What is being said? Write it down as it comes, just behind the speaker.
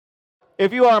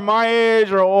if you are my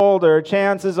age or older,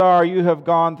 chances are you have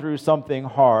gone through something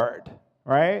hard,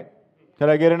 right? Could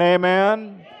I get an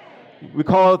amen? We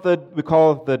call it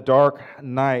the dark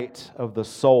night of the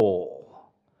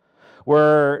soul,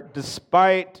 where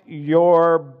despite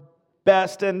your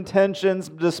best intentions,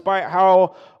 despite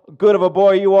how good of a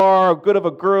boy you are, good of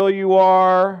a girl you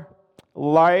are,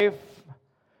 life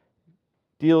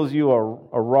deals you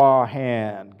a raw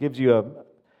hand, gives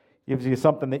you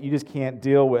something that you just can't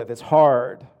deal with. It's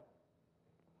hard.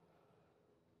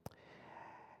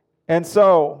 And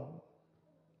so,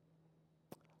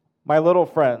 my little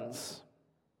friends,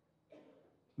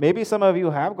 maybe some of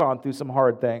you have gone through some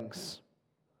hard things.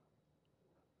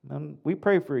 And we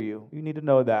pray for you. You need to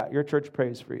know that. Your church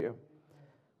prays for you.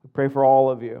 We pray for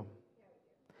all of you.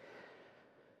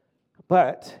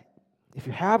 But if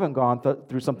you haven't gone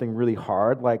through something really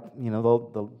hard, like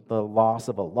the loss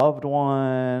of a loved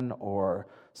one or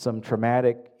some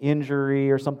traumatic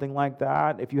injury or something like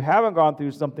that, if you haven't gone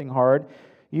through something hard,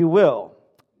 you will.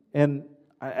 And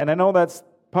I know that's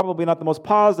probably not the most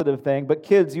positive thing, but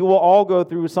kids, you will all go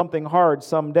through something hard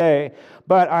someday.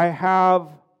 But I have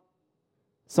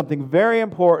something very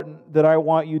important that I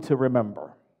want you to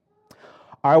remember.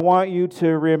 I want you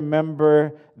to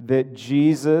remember that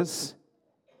Jesus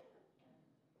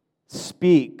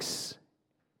speaks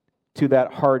to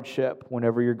that hardship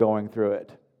whenever you're going through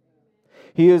it.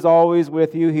 He is always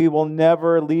with you. He will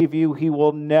never leave you. He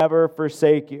will never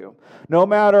forsake you. No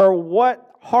matter what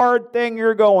hard thing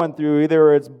you're going through,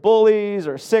 either it's bullies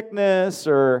or sickness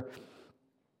or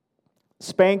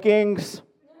spankings.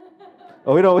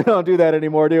 Oh, we don't do that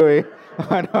anymore, do we?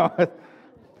 I know.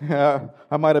 Yeah,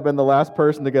 I might have been the last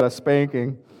person to get a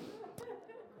spanking.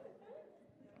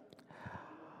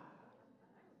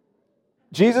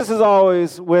 Jesus is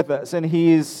always with us, and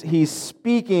he's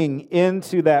speaking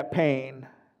into that pain.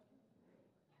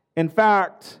 In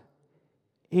fact,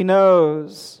 he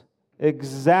knows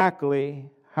exactly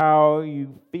how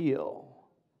you feel.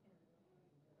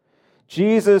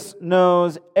 Jesus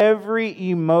knows every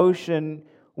emotion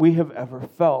we have ever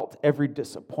felt, every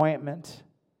disappointment,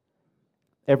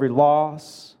 every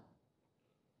loss,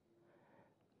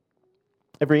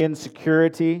 every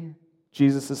insecurity.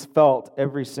 Jesus has felt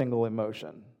every single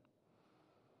emotion.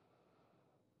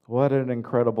 What an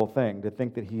incredible thing to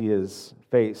think that he has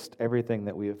faced everything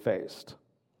that we have faced.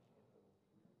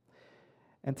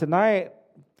 And tonight,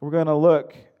 we're going to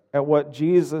look at what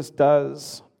Jesus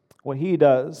does, what he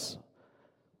does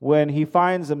when he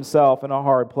finds himself in a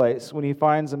hard place, when he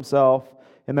finds himself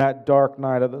in that dark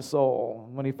night of the soul,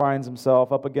 when he finds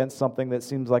himself up against something that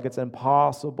seems like it's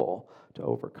impossible to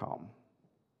overcome.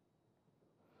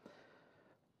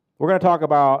 We're going to talk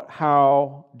about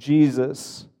how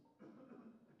Jesus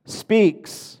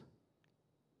speaks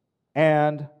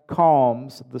and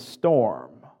calms the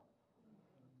storm.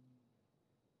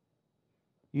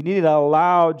 You need to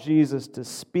allow Jesus to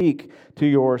speak to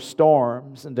your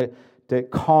storms and to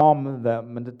calm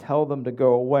them and to tell them to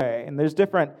go away. And there's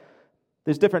different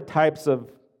types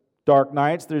of dark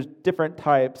nights. There's different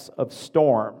types of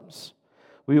storms.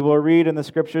 We will read in the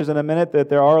scriptures in a minute that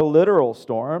there are literal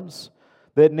storms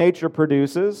that nature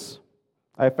produces.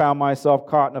 I found myself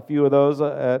caught in a few of those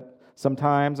at some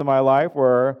times in my life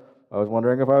where I was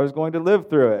wondering if I was going to live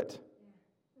through it.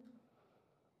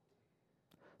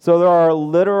 So there are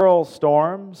literal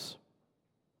storms.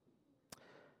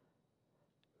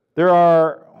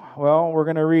 We're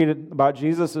going to read about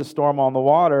Jesus' storm on the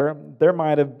water. There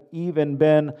might have even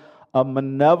been a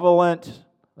malevolent,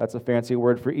 that's a fancy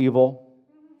word for evil.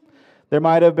 There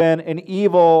might have been an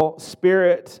evil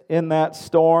spirit in that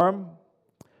storm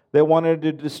that wanted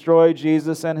to destroy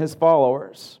Jesus and his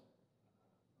followers.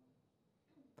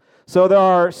 So there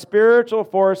are spiritual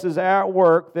forces at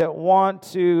work that want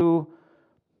to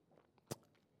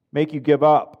make you give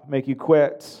up, make you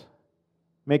quit,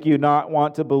 make you not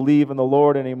want to believe in the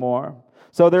Lord anymore.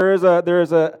 So there is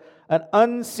an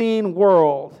unseen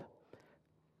world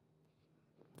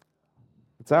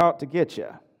that's out to get you.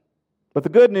 But the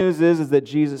good news is that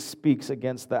Jesus speaks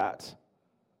against that.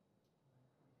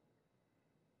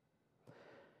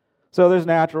 So there's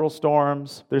natural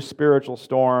storms, there's spiritual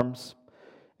storms.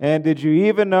 And did you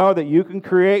even know that you can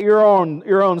create your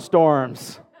own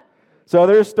storms? So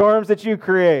there's storms that you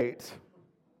create.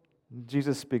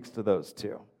 Jesus speaks to those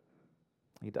too.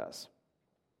 He does.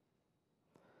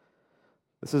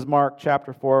 This is Mark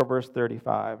chapter 4, verse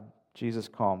 35. Jesus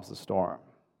calms the storm.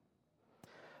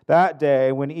 That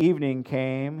day, when evening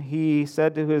came, he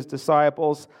said to his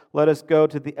disciples, "Let us go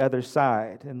to the other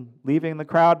side." And leaving the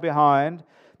crowd behind,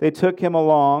 they took him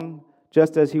along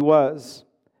just as he was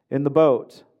in the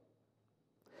boat.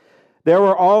 There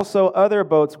were also other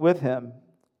boats with him,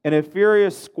 and a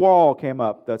furious squall came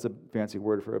up. That's a fancy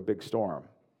word for a big storm.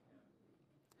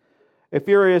 A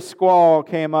furious squall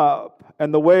came up,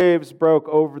 and the waves broke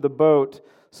over the boat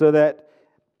so that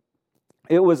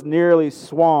it was nearly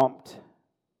swamped.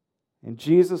 And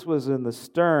Jesus was in the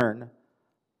stern.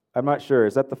 I'm not sure.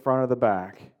 Is that the front or the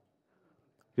back?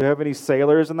 Do you have any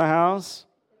sailors in the house?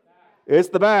 It's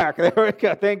the back. There we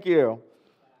go. Thank you.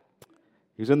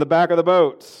 He's in the back of the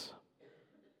boat,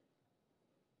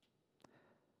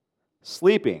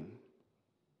 sleeping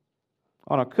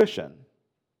on a cushion.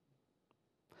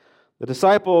 The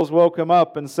disciples woke him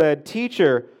up and said,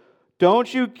 "Teacher,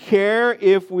 don't you care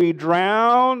if we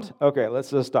drowned?" Okay,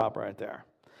 let's just stop right there.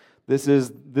 This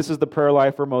is the prayer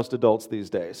life for most adults these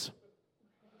days.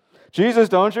 Jesus,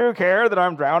 don't you care that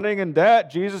I'm drowning in debt?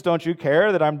 Jesus, don't you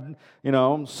care that I'm,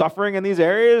 suffering in these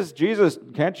areas? Jesus,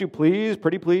 can't you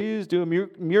pretty please do a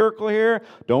miracle here?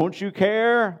 Don't you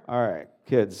care? All right,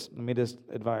 kids, let me just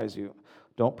advise you.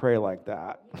 Don't pray like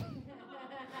that.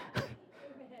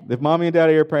 If mommy and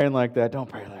daddy are praying like that, don't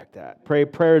pray like that. Pray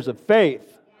prayers of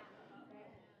faith.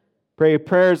 Pray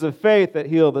prayers of faith that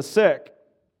heal the sick.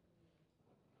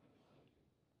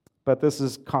 But this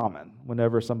is common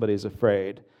whenever somebody's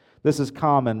afraid. This is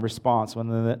common response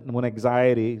when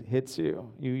anxiety hits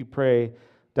you. You pray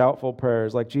doubtful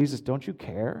prayers like, Jesus, don't you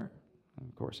care?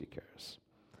 Of course he cares.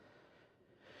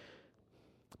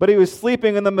 But he was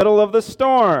sleeping in the middle of the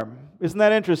storm. Isn't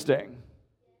that interesting?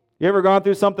 You ever gone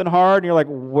through something hard and you're like,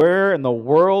 where in the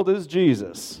world is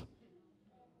Jesus?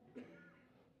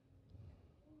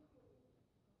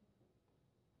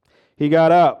 He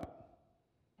got up,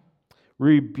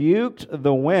 rebuked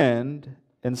the wind,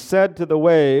 and said to the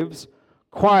waves,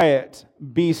 "Quiet,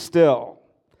 be still."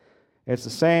 It's the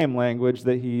same language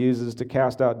that he uses to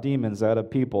cast out demons out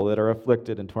of people that are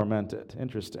afflicted and tormented.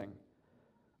 Interesting.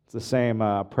 It's the same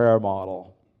prayer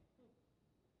model.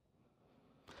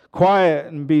 Quiet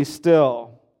and be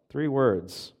still. 3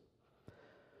 words.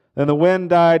 Then the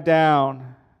wind died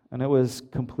down, and it was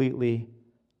completely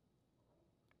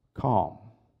calm.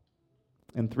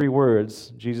 In 3 words,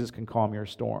 Jesus can calm your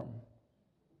storm,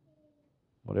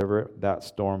 whatever that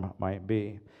storm might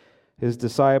be. He said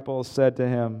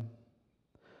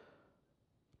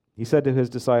to his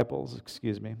disciples,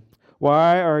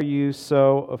 "Why are you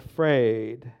so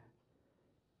afraid?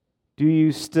 Do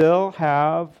you still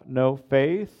have no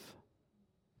faith?"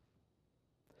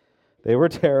 They were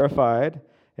terrified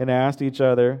and asked each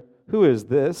other, "Who is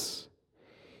this?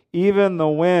 Even the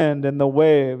wind and the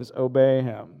waves obey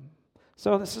him."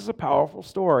 So this is a powerful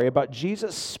story about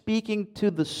Jesus speaking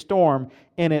to the storm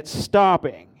and it's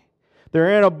stopping.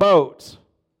 They're in a boat.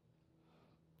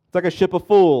 It's like a ship of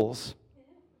fools.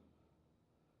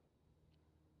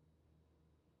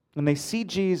 And they see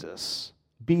Jesus,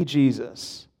 be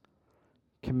Jesus,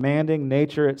 commanding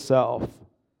nature itself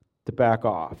to back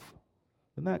off.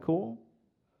 Isn't that cool?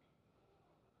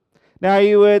 Now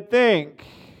you would think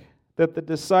that the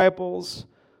disciples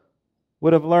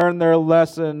would have learned their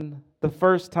lesson the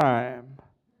first time.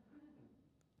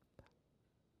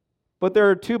 But there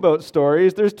are 2 boat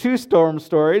stories. There's 2 storm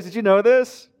stories. Did you know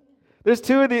this? There's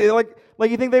 2 of these. Like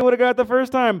you think they would have got it the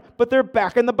first time, but they're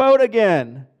back in the boat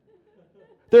again.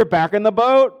 They're back in the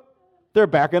boat. They're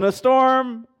back in a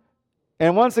storm.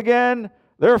 And once again,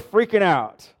 they're freaking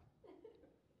out.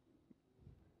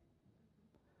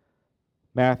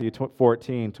 Matthew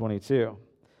 14:22.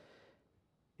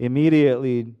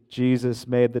 Immediately, Jesus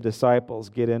made the disciples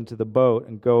get into the boat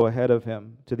and go ahead of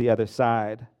him to the other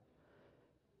side,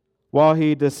 while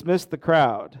he dismissed the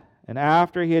crowd. And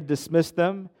after he had dismissed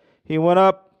them, he went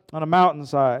up on a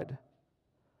mountainside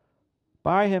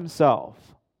by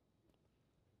himself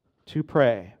to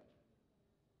pray.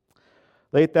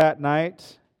 Late that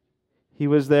night, he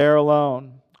was there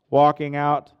alone, walking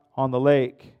out on the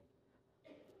lake.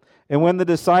 And when the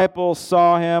disciples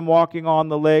saw him walking on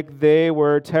the lake, they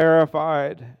were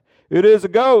terrified. "It is a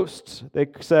ghost," they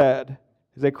said,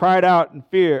 as they cried out in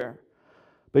fear.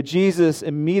 But Jesus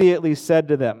immediately said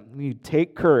to them, "You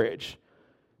take courage."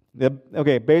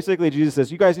 Basically Jesus says,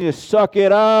 you guys need to suck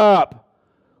it up.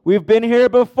 We've been here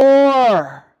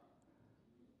before.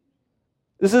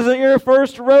 This isn't your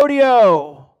first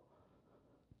rodeo.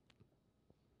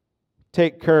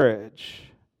 Take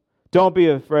courage. Don't be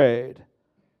afraid.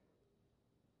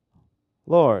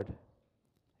 "Lord,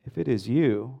 if it is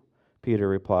you," Peter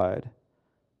replied,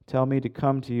 "tell me to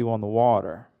come to you on the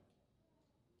water."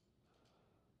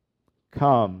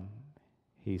 "Come,"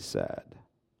 he said.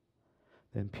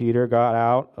 Then Peter got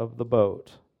out of the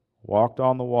boat, walked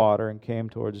on the water, and came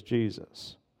towards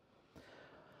Jesus.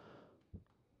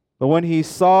 But when he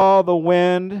saw the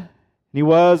wind he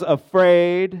was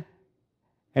afraid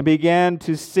and began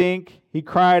to sink. He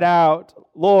cried out,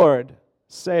 "Lord,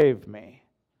 save me."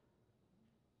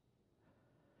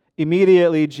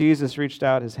 Immediately, Jesus reached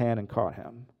out his hand and caught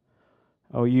him.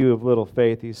 "O you of little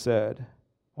faith," he said,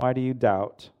 "why do you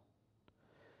doubt?"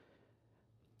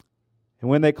 And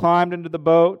when they climbed into the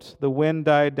boat, the wind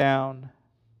died down.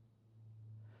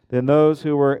 Then those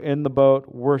who were in the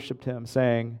boat worshipped him,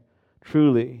 saying,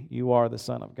 "Truly, you are the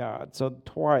Son of God." So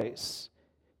twice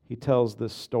he tells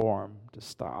this storm to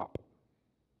stop.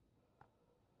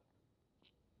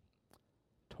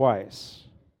 Twice.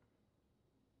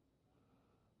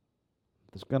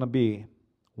 There's going to be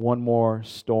one more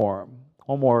storm,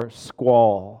 one more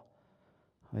squall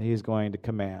that he's going to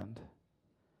command.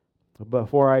 But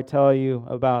before I tell you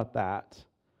about that,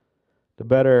 to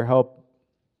better help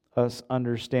us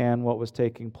understand what was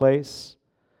taking place,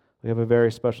 we have a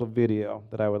very special video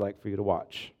that I would like for you to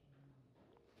watch.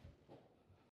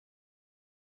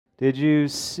 Did you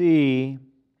see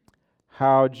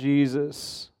how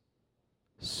Jesus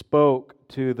spoke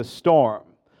to the storm,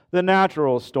 the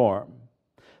natural storm,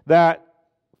 that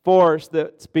force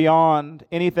that's beyond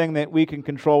anything that we can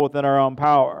control within our own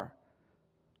power?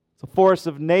 It's a force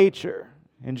of nature,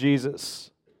 and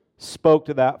Jesus spoke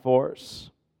to that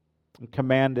force and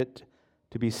commanded it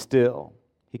to be still.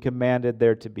 He commanded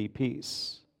there to be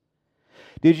peace.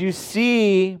 Did you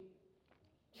see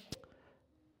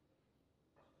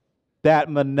that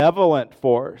malevolent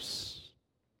force?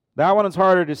 That one is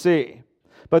harder to see.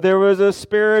 But there was a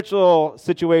spiritual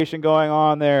situation going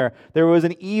on there. There was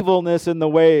an evilness in the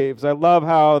waves. I love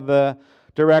how the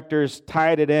directors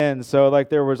tied it in. So like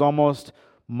there was almost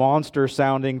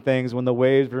monster-sounding things when the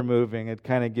waves were moving. It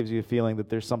kind of gives you a feeling that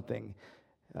there's something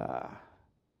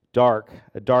dark,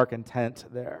 a dark intent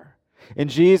there. And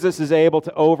Jesus is able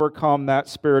to overcome that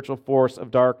spiritual force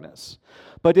of darkness.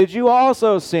 But did you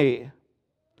also see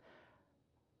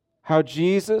how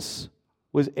Jesus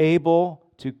was able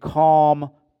to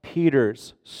calm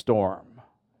Peter's storm?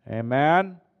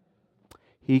 Amen?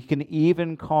 He can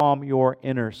even calm your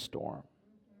inner storm.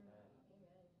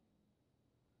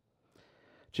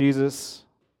 Jesus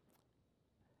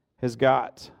has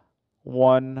got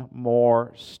one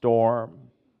more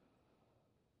storm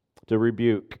to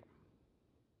rebuke.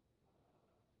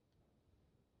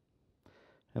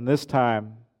 And this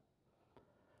time,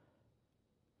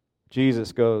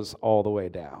 Jesus goes all the way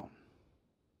down.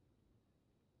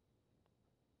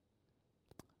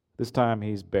 This time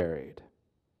he's buried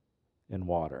in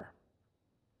water.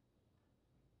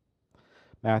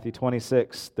 Matthew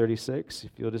 26:36,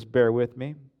 if you'll just bear with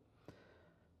me.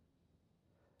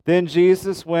 Then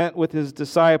Jesus went with his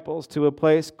disciples to a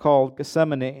place called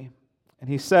Gethsemane, and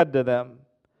he said to them,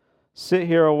 "Sit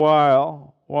here a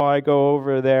while I go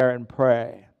over there and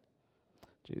pray."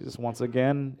 Jesus once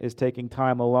again is taking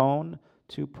time alone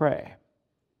to pray.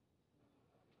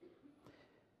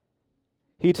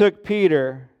 He took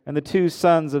Peter and the two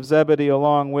sons of Zebedee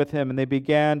along with him, and they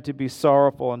began to be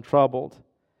sorrowful and troubled.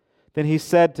 Then he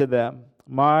said to them,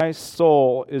 "My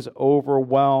soul is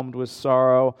overwhelmed with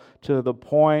sorrow to the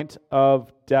point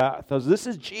of death." So this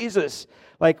is Jesus,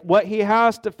 like what he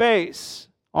has to face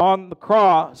on the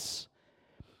cross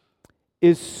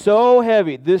is so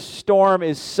heavy. This storm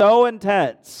is so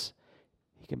intense,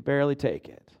 he can barely take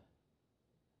it.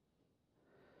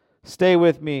 Stay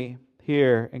with me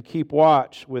here and keep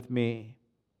watch with me.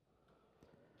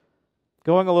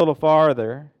 Going a little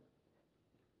farther,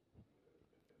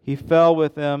 he fell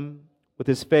with them with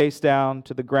his face down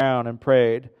to the ground and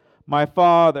prayed, "My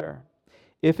Father,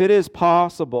 if it is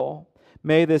possible,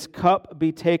 may this cup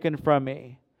be taken from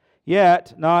me.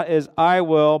 Yet not as I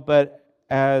will, but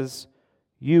as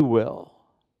you will."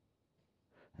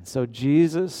 And so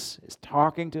Jesus is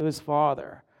talking to his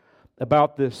Father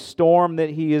about the storm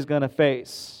that he is going to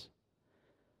face.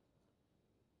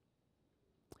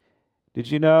 Did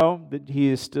you know that he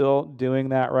is still doing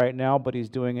that right now, but he's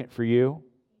doing it for you?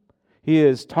 He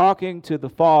is talking to the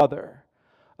Father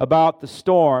about the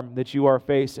storm that you are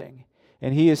facing.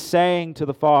 And he is saying to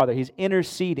the Father, he's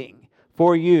interceding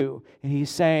for you, and he's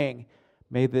saying,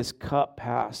 "May this cup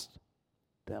pass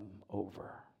them over."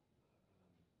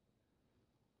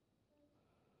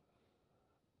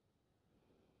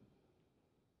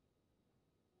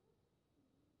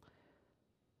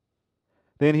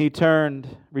 Then he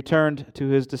returned to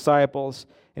his disciples,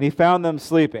 and he found them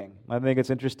sleeping. I think it's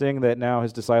interesting that now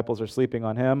his disciples are sleeping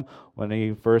on him when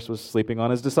he first was sleeping on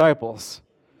his disciples.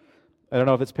 I don't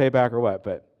know if it's payback or what,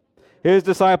 but his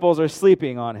disciples are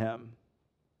sleeping on him.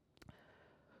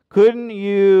 "Couldn't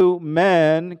you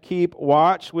men keep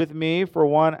watch with me for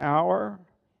 1 hour?"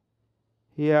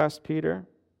 he asked Peter.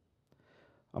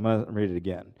 I'm going to read it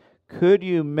again. Could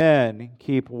you men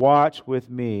keep watch with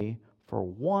me for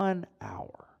 1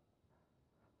 hour?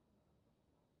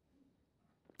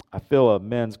 I feel a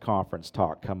men's conference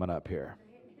talk coming up here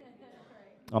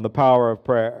on the power of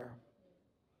prayer.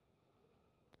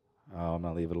 Oh, I'm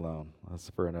going to leave it alone. That's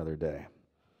for another day.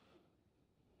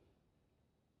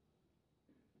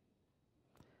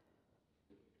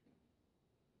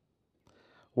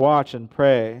 Watch and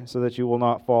pray so that you will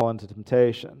not fall into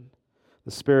temptation.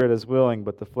 The spirit is willing,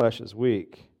 but the flesh is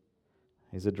weak.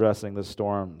 He's addressing the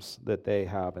storms that they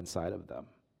have inside of them.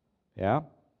 Yeah?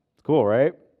 It's cool,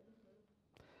 right?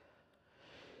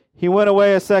 He went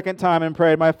away a second time and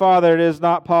prayed, My Father, it is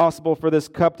not possible for this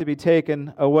cup to be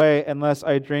taken away unless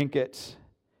I drink it.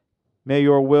 May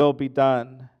your will be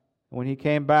done. When he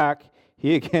came back,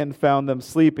 he again found them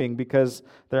sleeping because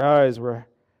their eyes were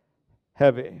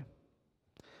heavy.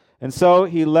 And so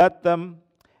he left them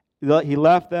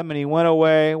and he went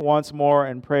away once more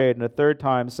and prayed, and a third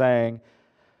time saying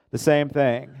the same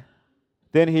thing.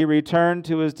 Then he returned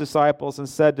to his disciples and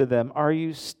said to them, Are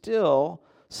you still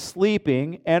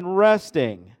sleeping and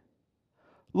resting?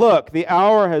 Look, the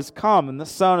hour has come, and the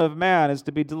Son of Man is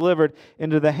to be delivered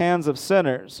into the hands of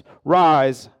sinners.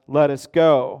 Rise, let us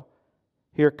go.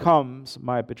 Here comes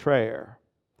my betrayer.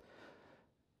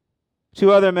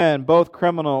 2 other men, both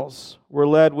criminals, were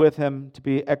led with him to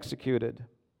be executed.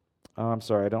 Oh, I'm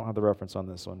sorry, I don't have the reference on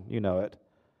this one. You know it.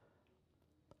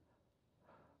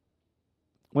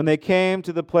 When they came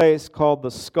to the place called the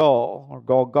Skull, or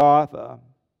Golgotha,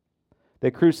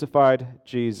 they crucified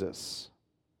Jesus,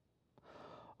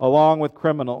 along with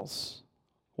criminals,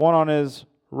 one on his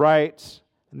right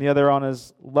and the other on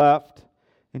his left.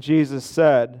 And Jesus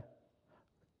said,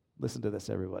 listen to this,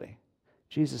 everybody.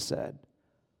 Jesus said,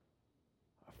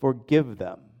 Forgive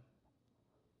them,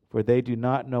 for they do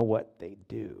not know what they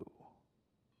do.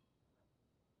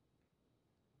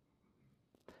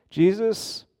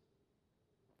 Jesus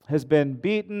has been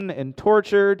beaten and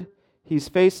tortured. He's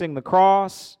facing the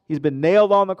cross. He's been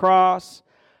nailed on the cross.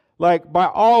 Like, by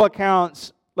all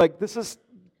accounts, like, this is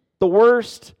the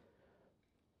worst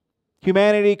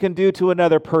humanity can do to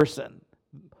another person.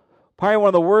 Probably one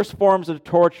of the worst forms of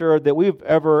torture that we've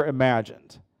ever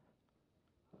imagined.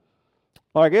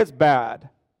 Like, it's bad.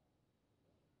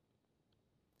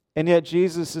 And yet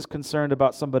Jesus is concerned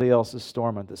about somebody else's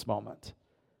storm at this moment.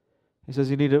 He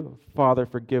says, you need to, Father,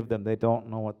 forgive them. They don't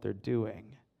know what they're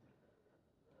doing.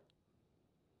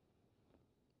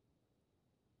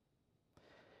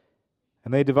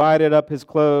 And they divided up his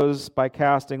clothes by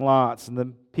casting lots. And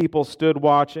the people stood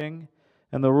watching,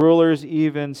 and the rulers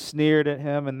even sneered at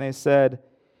him, and they said,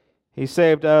 He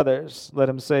saved others. Let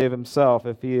him save himself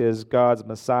if he is God's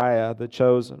Messiah, the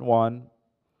chosen one.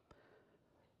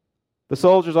 The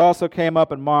soldiers also came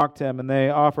up and mocked him, and they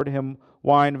offered him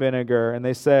wine vinegar. And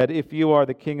they said, If you are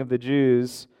the king of the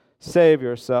Jews, save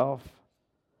yourself.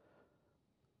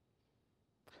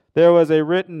 There was a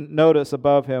written notice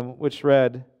above him which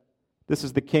read, This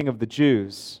is the king of the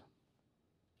Jews.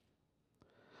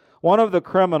 One of the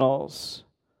criminals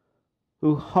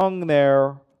who hung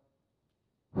there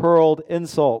hurled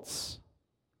insults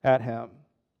at him.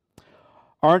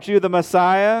 Aren't you the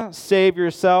Messiah? Save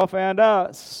yourself and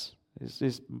us.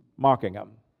 He's mocking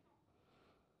him.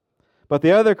 But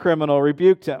the other criminal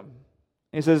rebuked him.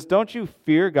 He says, Don't you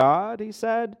fear God, he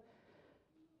said.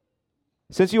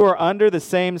 Since you are under the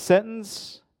same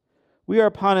sentence, we are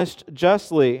punished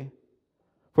justly,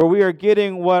 for we are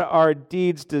getting what our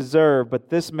deeds deserve, but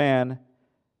this man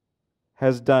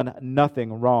has done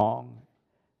nothing wrong.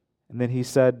 And then he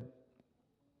said,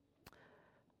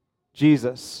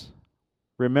 Jesus,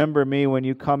 remember me when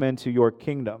you come into your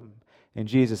kingdom. And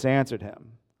Jesus answered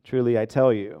him, Truly I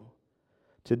tell you,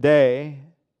 today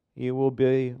you will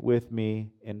be with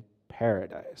me in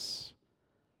paradise.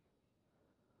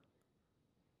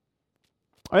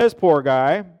 This poor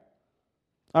guy,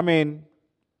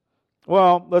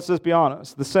 let's just be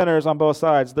honest. The sinners on both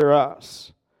sides, they're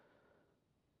us.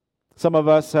 Some of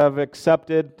us have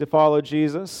accepted to follow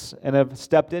Jesus and have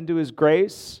stepped into His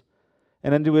grace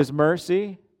and into His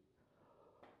mercy.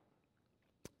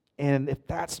 And if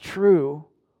that's true,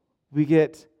 we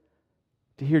get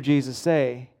to hear Jesus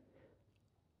say,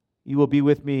 You will be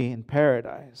with me in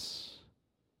paradise.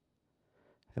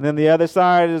 And then the other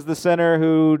side is the sinner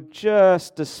who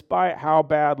just, despite how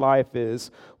bad life is,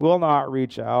 will not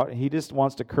reach out. He just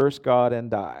wants to curse God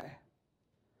and die.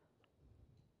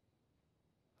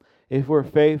 If we're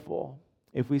faithful,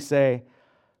 if we say,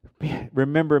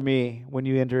 remember me when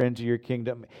you enter into your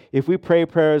kingdom, if we pray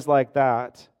prayers like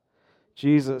that,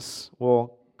 Jesus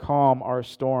will calm our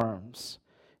storms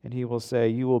and he will say,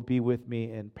 you will be with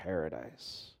me in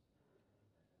paradise.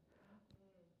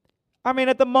 I mean,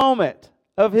 at the moment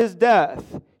of his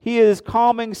death, he is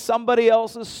calming somebody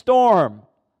else's storm.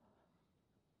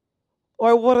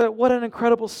 Or what an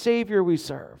incredible Savior we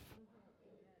serve.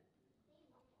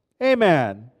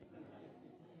 Amen.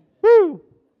 Woo!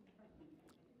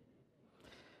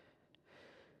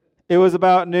 It was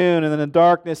about noon, and then the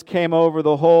darkness came over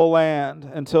the whole land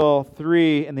until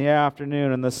 3 p.m,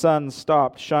 and the sun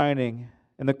stopped shining,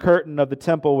 and the curtain of the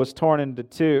temple was torn into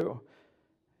two.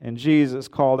 And Jesus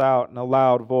called out in a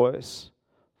loud voice,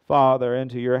 Father,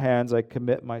 into your hands I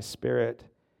commit my spirit.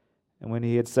 And when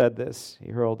he had said this, he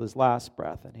hurled his last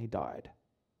breath, and he died.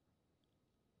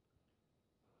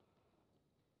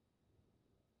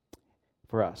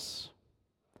 For us.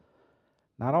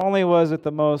 Not only was it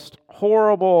the most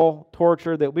horrible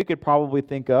torture that we could probably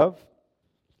think of,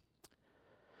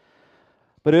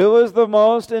 but it was the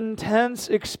most intense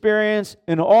experience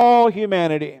in all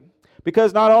humanity.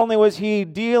 Because not only was he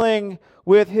dealing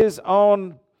with his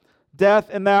own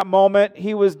death in that moment,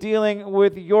 he was dealing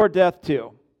with your death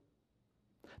too.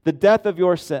 The death of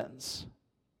your sins.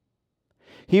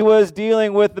 He was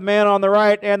dealing with the man on the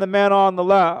right and the man on the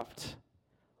left.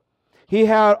 He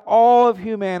had all of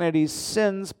humanity's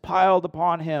sins piled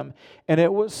upon him, and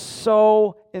it was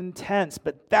so intense.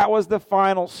 But that was the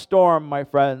final storm, my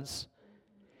friends.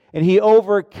 And he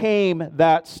overcame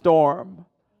that storm.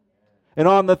 And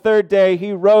on the third day,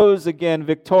 he rose again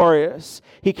victorious.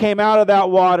 He came out of that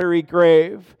watery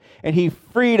grave, and he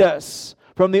freed us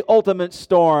from the ultimate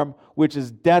storm, which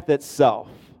is death itself.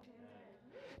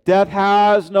 Death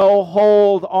has no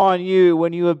hold on you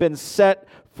when you have been set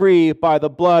free by the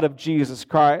blood of Jesus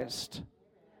Christ.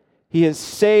 He has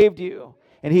saved you,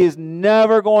 and he is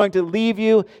never going to leave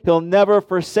you. He'll never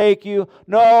forsake you,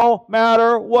 no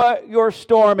matter what your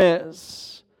storm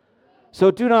is.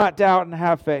 So do not doubt and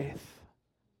have faith.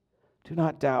 Do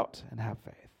not doubt and have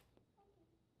faith.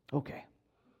 Okay.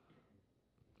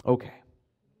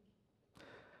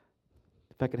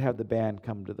 If I could have the band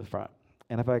come to the front,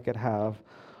 and if I could have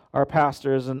our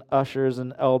pastors and ushers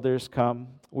and elders come,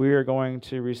 we are going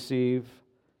to receive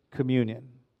communion.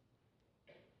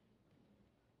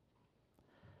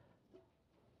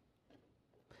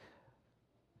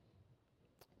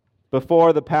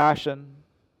 Before the Passion,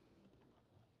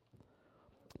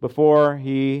 before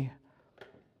he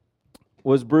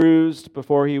was bruised,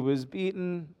 before he was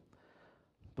beaten,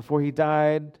 before he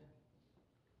died,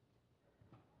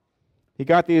 he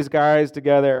got these guys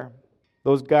together,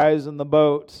 those guys in the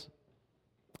boat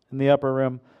in the upper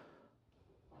room,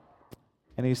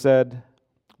 and he said,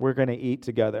 we're going to eat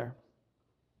together.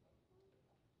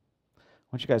 Why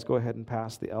don't you guys go ahead and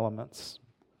pass the elements?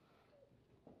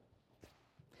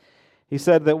 He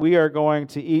said that we are going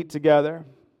to eat together.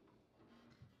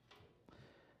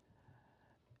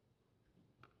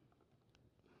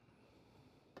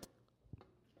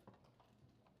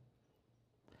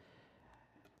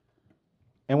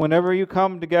 And whenever you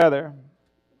come together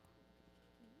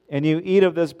and you eat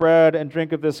of this bread and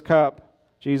drink of this cup,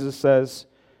 Jesus says,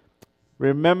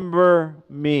 remember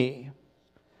me.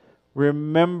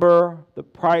 Remember the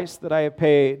price that I have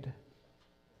paid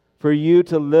for you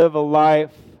to live a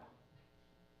life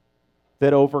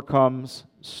that overcomes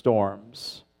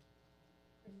storms.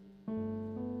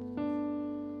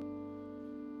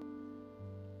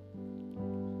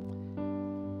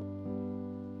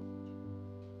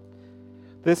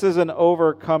 This is an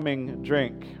overcoming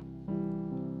drink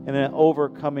and an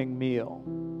overcoming meal.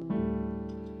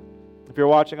 If you're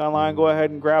watching online, go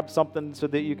ahead and grab something so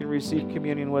that you can receive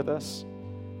communion with us.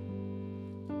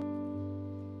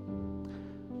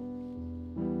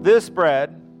 This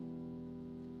bread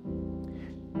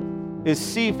is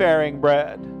seafaring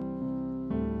bread.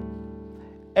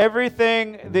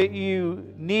 Everything that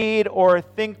you need or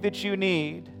think that you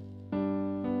need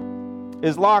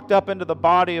is locked up into the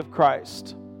body of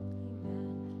Christ.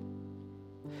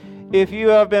 If you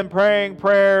have been praying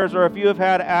prayers, or if you have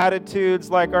had attitudes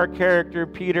like our character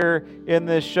Peter in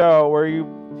this show, where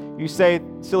you say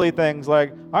silly things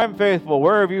like, I'm faithful,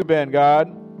 where have you been, God?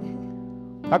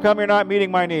 How come you're not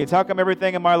meeting my needs? How come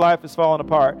everything in my life is falling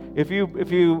apart? If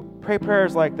you pray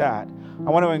prayers like that, I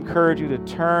want to encourage you to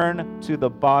turn to the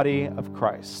body of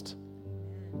Christ.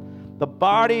 The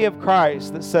body of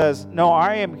Christ that says, no,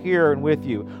 I am here and with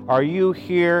you. Are you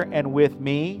here and with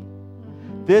me?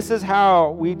 This is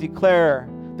how we declare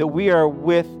that we are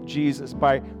with Jesus,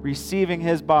 by receiving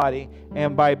his body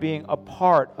and by being a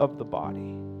part of the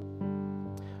body.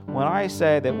 When I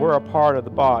say that we're a part of the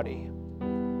body,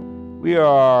 we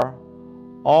are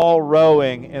all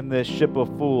rowing in this ship of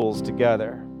fools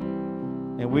together.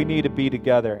 And we need to be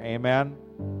together. Amen?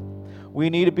 We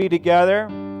need to be together.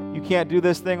 You can't do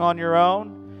this thing on your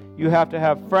own. You have to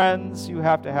have friends. You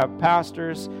have to have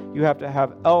pastors. You have to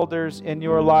have elders in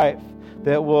your life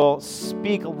that will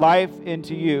speak life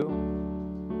into you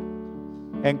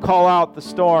and call out the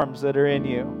storms that are in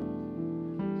you,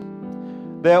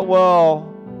 that will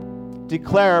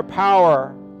declare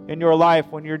power in your life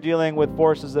when you're dealing with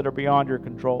forces that are beyond your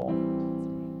control.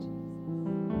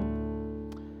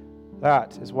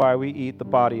 That is why we eat the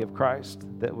body of Christ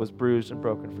that was bruised and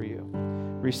broken for you.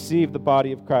 Receive the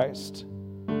body of Christ.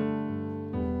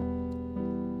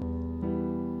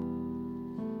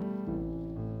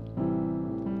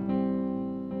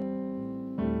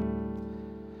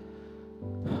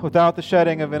 Without the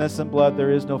shedding of innocent blood, there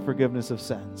is no forgiveness of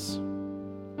sins.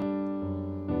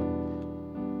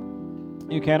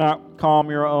 You cannot calm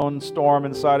your own storm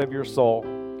inside of your soul.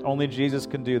 Only Jesus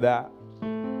can do that.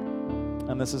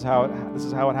 And this is how it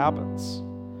happens.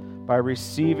 By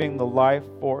receiving the life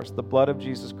force, the blood of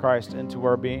Jesus Christ into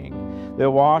our being that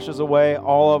washes away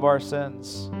all of our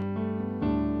sins.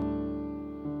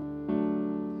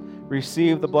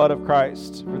 Receive the blood of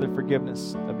Christ for the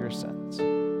forgiveness of your sins.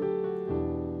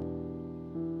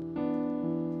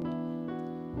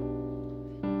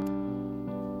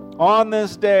 On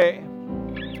this day,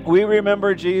 we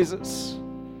remember Jesus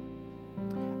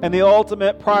and the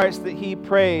ultimate price that He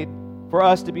paid for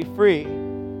us to be free.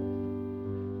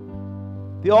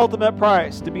 The ultimate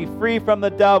price, to be free from the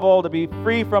devil, to be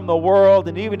free from the world,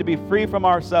 and even to be free from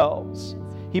ourselves.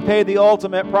 He paid the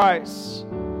ultimate price.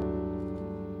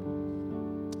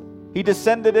 He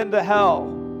descended into hell.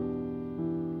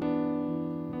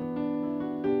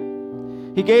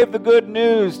 He gave the good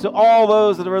news to all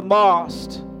those that were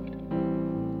lost.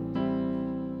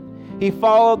 He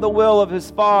followed the will of His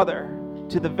Father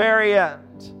to the very end.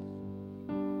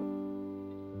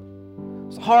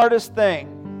 It's the hardest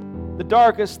thing, the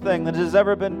darkest thing that has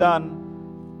ever been done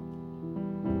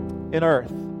in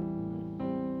earth.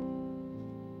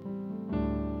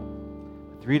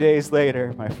 3 days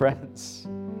later, my friends,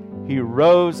 He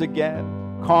rose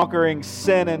again, conquering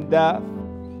sin and death,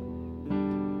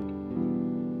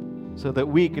 so that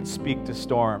we could speak to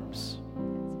storms.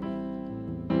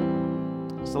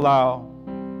 Just allow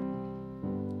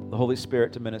the Holy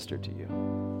Spirit to minister to you.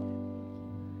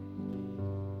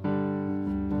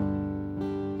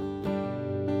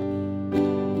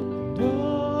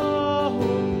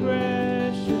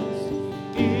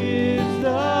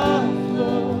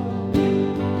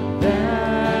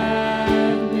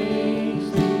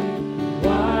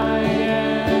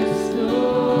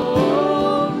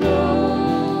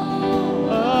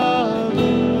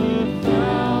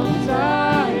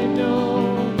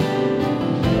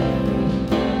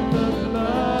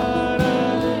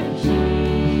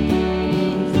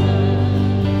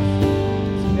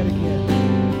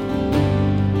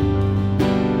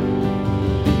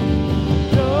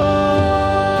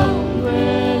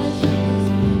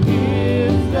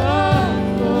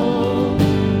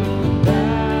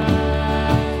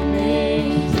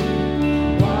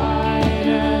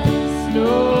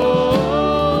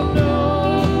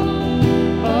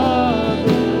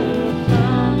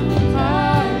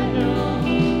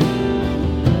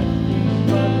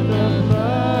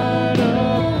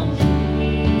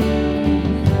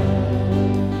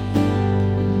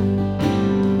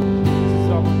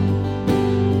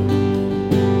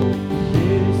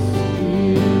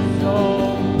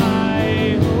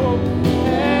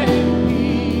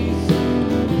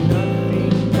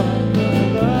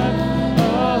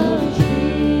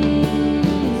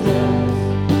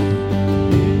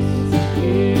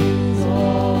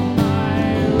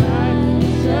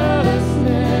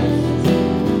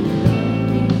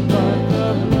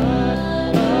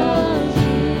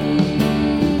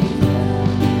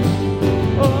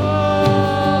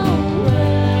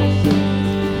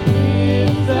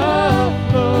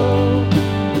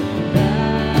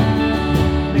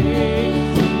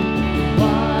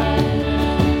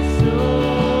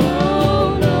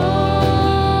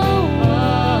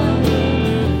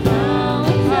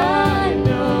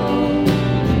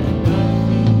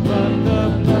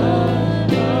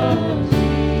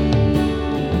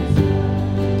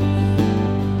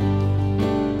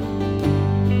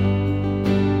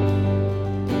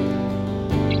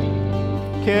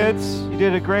 Kids, you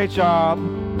did a great job.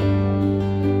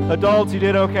 Adults, you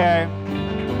did okay.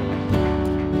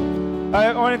 I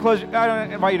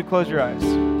invite you to close your eyes.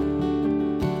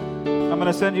 I'm going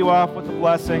to send you off with a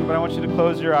blessing, but I want you to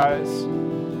close your eyes.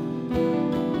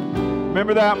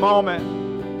 Remember that moment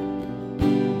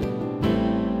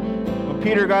when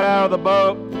Peter got out of the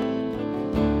boat.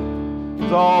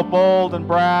 was all bold and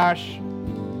brash,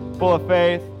 full of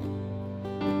faith.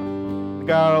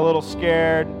 Got a little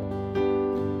scared.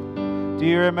 Do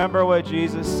you remember what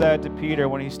Jesus said to Peter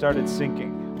when he started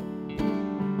sinking?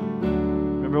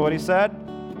 Remember what he said?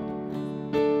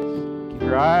 Keep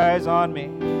your eyes on me.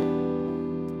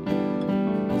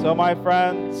 So, my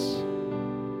friends,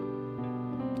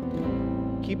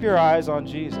 keep your eyes on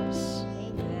Jesus.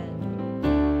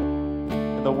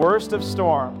 In the worst of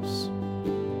storms,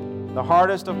 the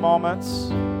hardest of moments,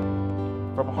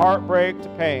 from heartbreak to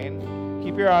pain,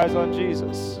 keep your eyes on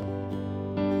Jesus.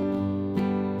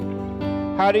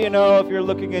 How do you know if you're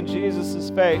looking in Jesus'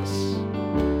 face?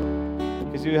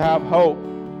 Because you have hope.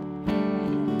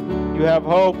 You have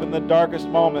hope in the darkest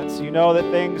moments. You know that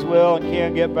things will and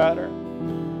can get better.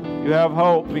 You have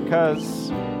hope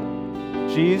because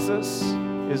Jesus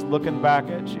is looking back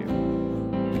at you.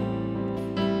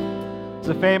 It's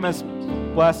a famous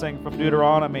blessing from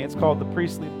Deuteronomy. It's called the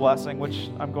priestly blessing, which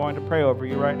I'm going to pray over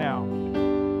you right now.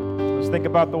 Just think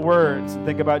about the words and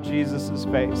think about Jesus'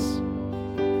 face.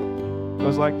 It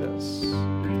goes like this.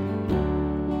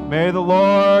 May the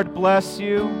Lord bless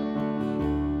you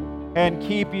and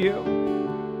keep you.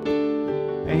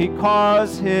 May he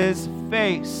cause his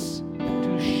face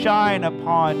to shine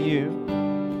upon you.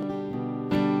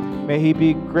 May he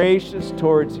be gracious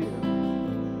towards you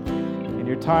in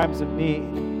your times of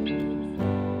need.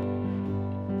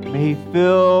 May he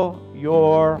fill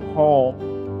your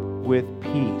home with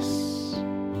peace.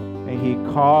 May he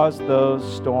cause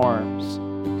those storms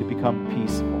to become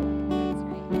peaceful.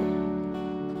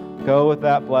 Go with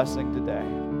that blessing today.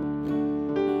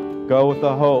 Go with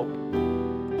the hope.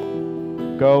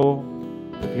 Go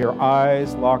with your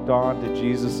eyes locked on to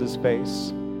Jesus'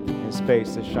 face. His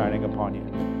face is shining upon you.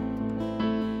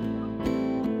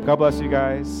 God bless you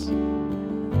guys.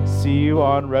 See you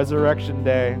on Resurrection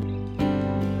Day.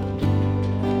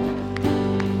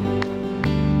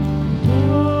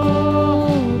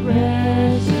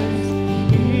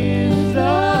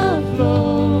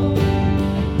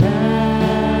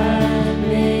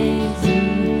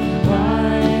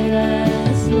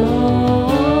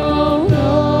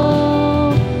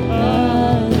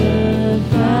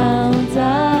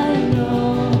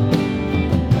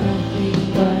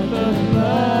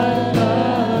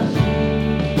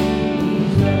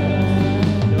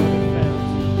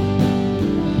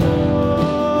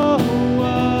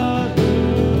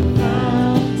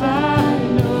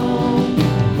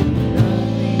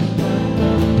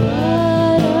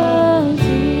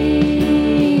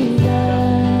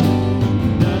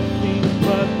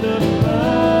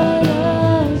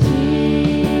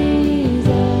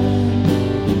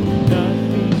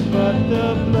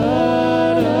 The blood.